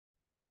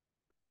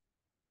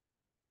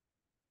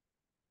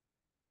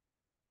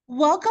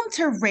Welcome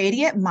to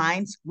Radiant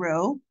Minds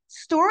Grow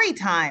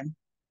Storytime.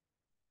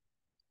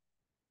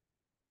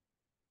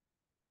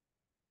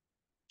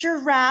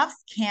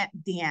 Giraffes Can't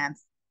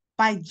Dance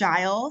by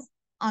Giles,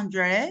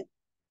 Andreae,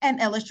 and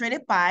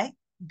illustrated by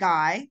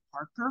Guy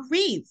Parker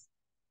Reeves.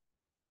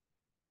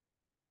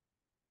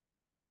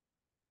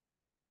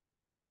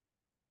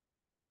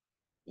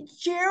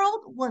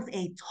 Gerald was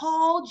a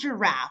tall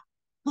giraffe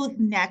whose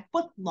neck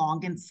was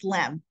long and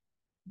slim,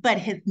 but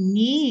his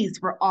knees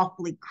were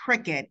awfully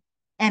crooked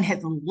and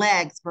his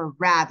legs were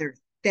rather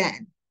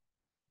thin.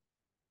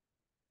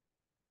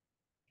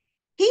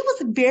 He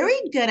was very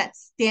good at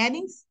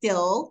standing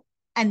still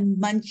and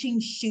munching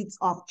shoots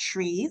off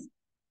trees,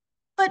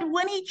 but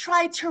when he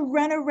tried to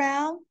run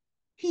around,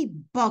 he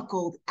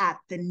buckled at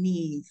the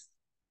knees.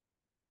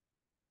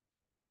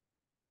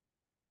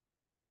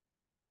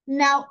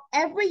 Now,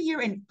 every year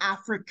in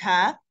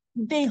Africa,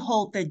 they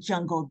hold the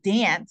jungle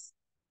dance,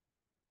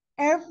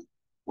 ev-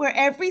 where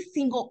every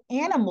single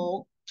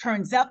animal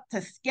turns up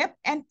to skip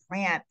and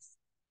prance.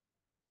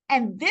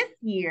 And this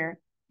year,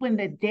 when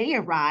the day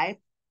arrived,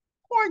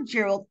 poor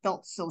Gerald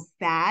felt so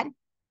sad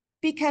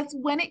because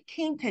when it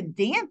came to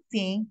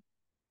dancing,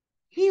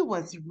 he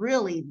was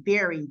really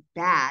very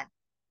bad.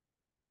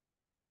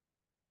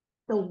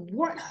 The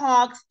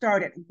warthogs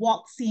started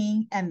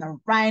waltzing and the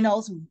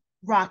rhinos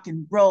rock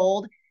and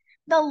rolled.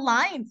 The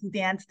lions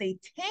danced a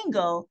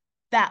tango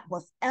that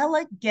was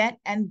elegant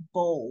and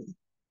bold.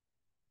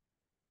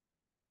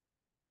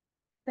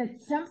 The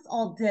chimps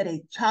all did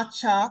a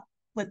cha-cha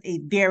with a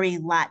very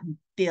Latin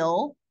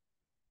feel,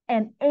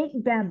 and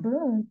 8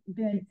 baboons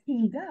then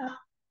teamed up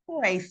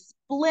for a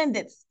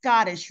splendid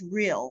Scottish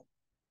reel.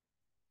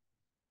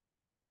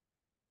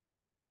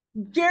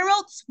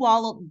 Gerald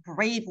swallowed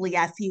bravely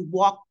as he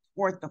walked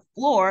toward the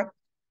floor,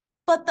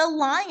 but the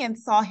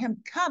lions saw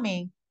him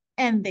coming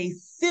and they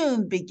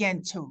soon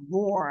began to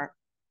roar.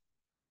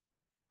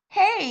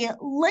 Hey,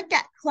 look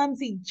at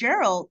clumsy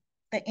Gerald,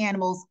 the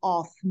animals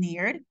all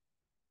sneered.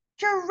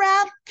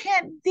 Giraffe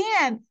can't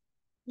dance,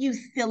 you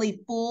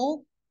silly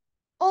fool.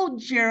 Oh,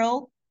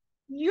 Gerald,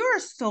 you're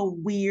so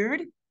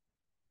weird.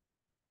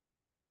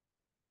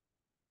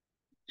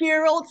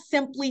 Gerald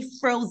simply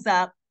froze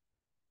up.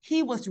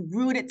 He was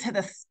rooted to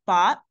the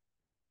spot.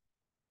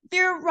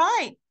 They're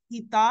right,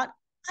 he thought.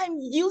 I'm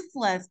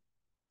useless.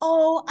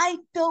 Oh, I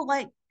feel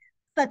like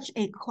such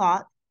a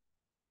clot.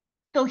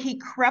 So he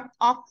crept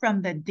off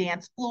from the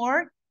dance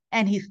floor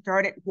and he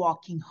started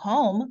walking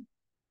home.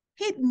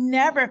 He'd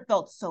never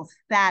felt so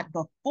sad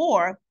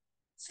before,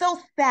 so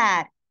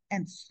sad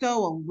and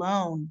so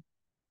alone.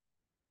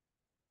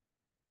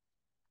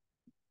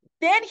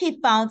 Then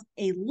he found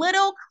a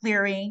little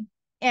clearing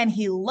and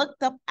he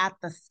looked up at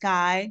the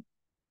sky.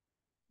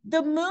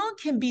 The moon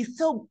can be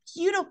so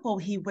beautiful,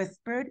 he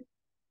whispered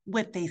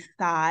with a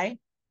sigh.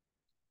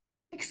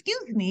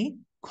 Excuse me,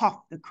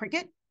 coughed the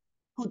cricket,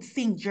 who'd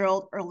seen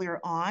Gerald earlier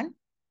on.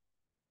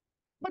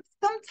 But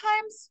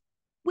sometimes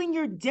when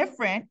you're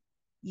different,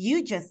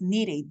 you just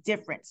need a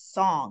different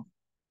song.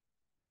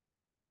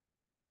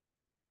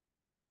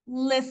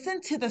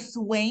 Listen to the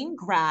swaying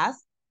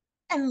grass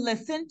and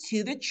listen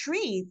to the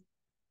trees.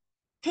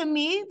 To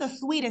me, the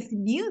sweetest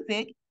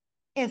music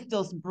is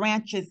those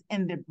branches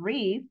in the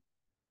breeze.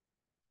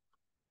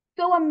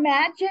 So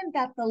imagine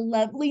that the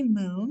lovely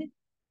moon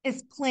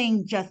is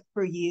playing just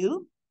for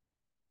you.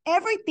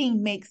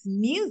 Everything makes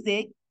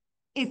music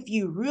if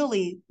you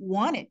really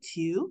want it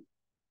to.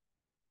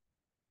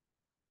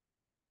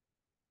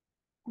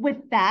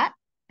 With that,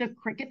 the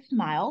cricket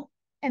smiled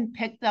and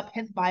picked up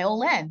his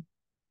violin.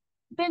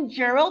 Then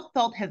Gerald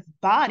felt his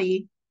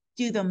body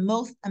do the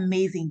most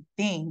amazing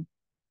thing.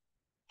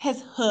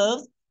 His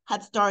hooves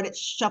had started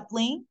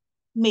shuffling,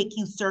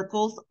 making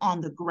circles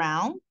on the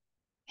ground.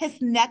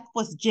 His neck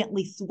was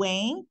gently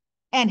swaying,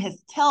 and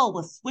his tail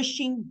was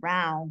swishing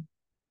round.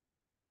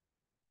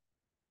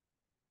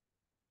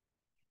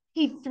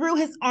 He threw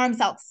his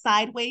arms out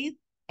sideways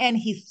and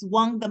he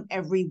swung them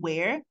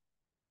everywhere.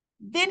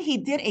 Then he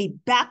did a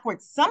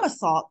backward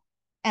somersault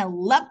and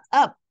leapt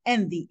up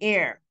in the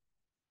air.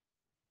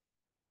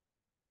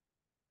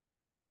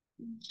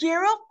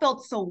 Gerald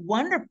felt so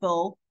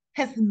wonderful,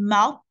 his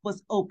mouth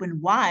was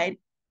open wide.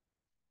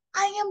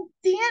 I am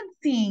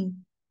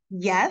dancing.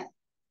 Yes,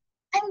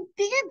 I'm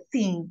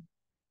dancing.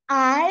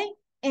 I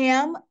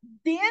am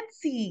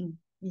dancing,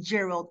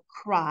 Gerald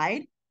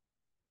cried.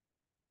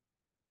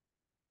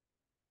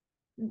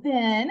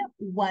 Then,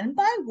 one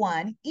by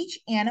one, each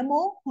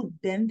animal who'd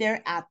been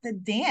there at the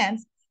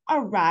dance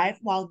arrived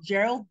while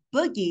Gerald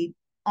boogied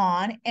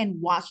on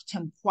and watched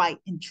him quite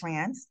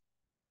entranced.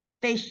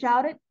 They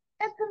shouted,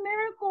 it's a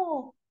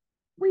miracle.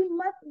 We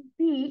must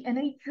be in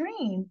a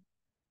dream.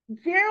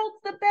 Gerald's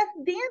the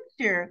best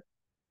dancer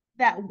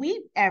that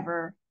we've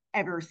ever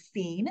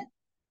seen.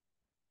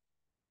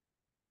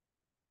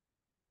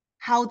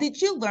 How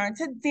did you learn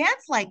to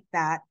dance like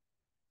that?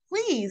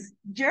 Please,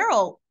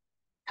 Gerald,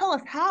 tell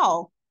us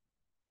how.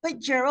 But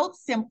Gerald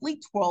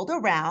simply twirled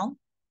around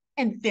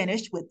and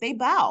finished with a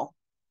bow.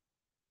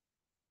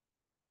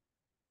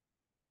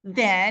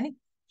 Then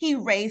He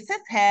raised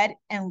his head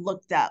and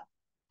looked up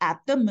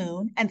at the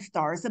moon and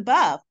stars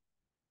above.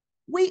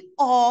 We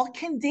all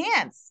can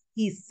dance,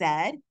 he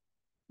said,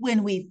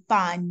 when we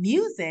find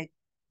music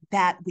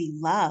that we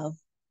love.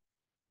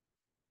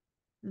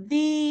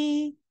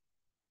 The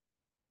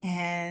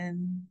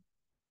end.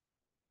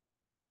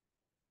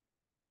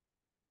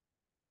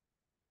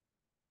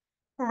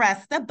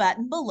 Press the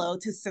button below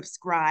to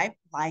subscribe,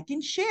 like,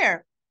 and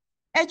share.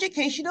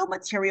 Educational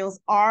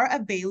materials are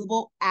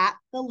available at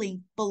the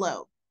link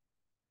below.